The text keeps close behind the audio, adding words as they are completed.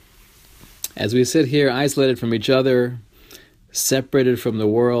As we sit here isolated from each other, separated from the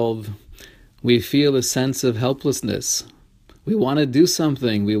world, we feel a sense of helplessness. We want to do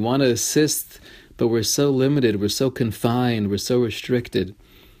something, we want to assist, but we're so limited, we're so confined, we're so restricted.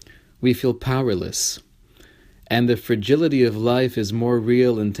 We feel powerless. And the fragility of life is more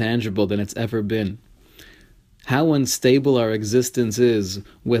real and tangible than it's ever been. How unstable our existence is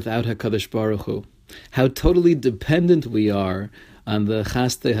without HaKadosh Baruch Hu. How totally dependent we are on the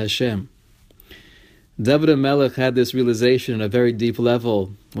Chaste Hashem. David HaMelech had this realization at a very deep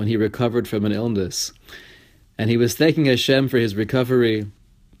level when he recovered from an illness. And he was thanking Hashem for his recovery.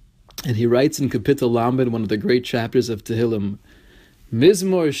 And he writes in Kapitel Lamed, one of the great chapters of Tehillim,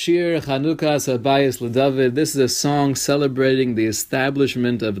 Mizmor Shir Chanukas Habayis LeDavid. This is a song celebrating the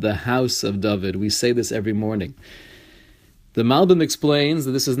establishment of the house of David. We say this every morning. The Malbim explains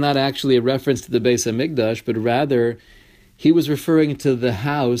that this is not actually a reference to the Beis HaMikdash, but rather he was referring to the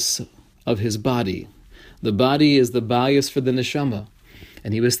house of his body. The body is the bias for the neshama,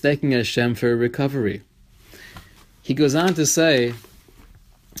 and he was thanking Hashem for a recovery. He goes on to say,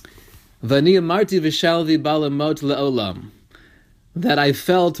 Vani amarti v'shalvi balamot le'olam, that I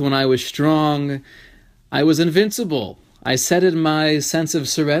felt when I was strong, I was invincible. I said in my sense of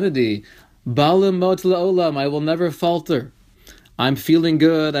serenity, balamot le'olam, I will never falter. I'm feeling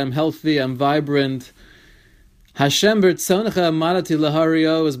good, I'm healthy, I'm vibrant. Hashem b'rtzonecha amarati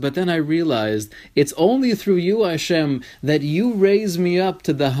laharios, but then I realized, it's only through you, Hashem, that you raise me up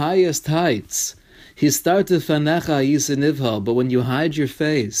to the highest heights. Histarta fanecha yisinivha, but when you hide your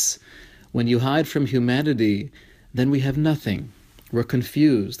face, when you hide from humanity, then we have nothing. We're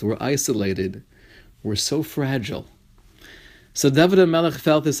confused, we're isolated, we're so fragile. So David HaMelech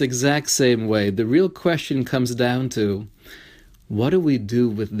felt this exact same way. The real question comes down to, what do we do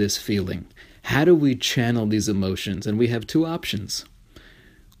with this feeling? How do we channel these emotions? And we have two options.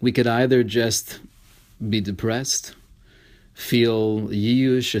 We could either just be depressed, feel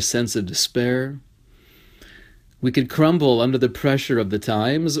yiyush, a sense of despair. We could crumble under the pressure of the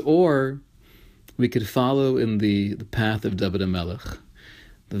times, or we could follow in the path of David HaMelech.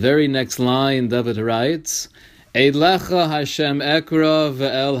 The very next line, David writes, Eilecha Hashem ekra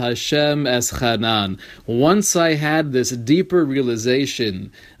ve'el Hashem eschanan. Once I had this deeper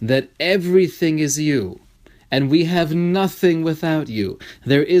realization that everything is you, and we have nothing without you.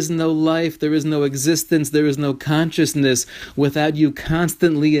 There is no life, there is no existence, there is no consciousness without you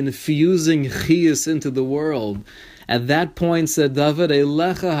constantly infusing chiyus into the world. At that point, said David,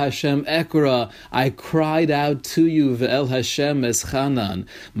 Eilecha Hashem ekra, I cried out to you, ve'el Hashem eschanan.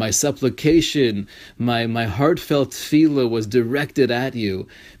 My supplication, my heartfelt tefillah was directed at you,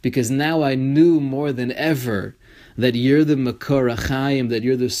 because now I knew more than ever that you're the Makor HaChaim, that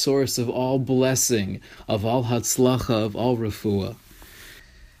you're the source of all blessing, of all hatzlacha, of all refuah.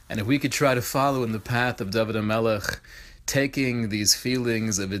 And if we could try to follow in the path of David HaMelech, taking these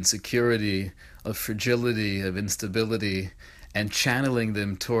feelings of insecurity, of fragility, of instability, and channeling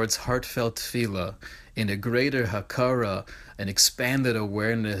them towards heartfelt tefillah in a greater hakara, an expanded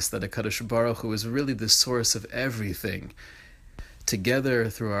awareness that HaKadosh Baruch Hu is really the source of everything. Together,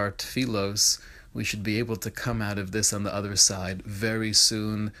 through our tefillos, we should be able to come out of this on the other side very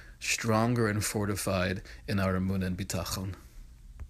soon, stronger and fortified in our emunah and bitachon.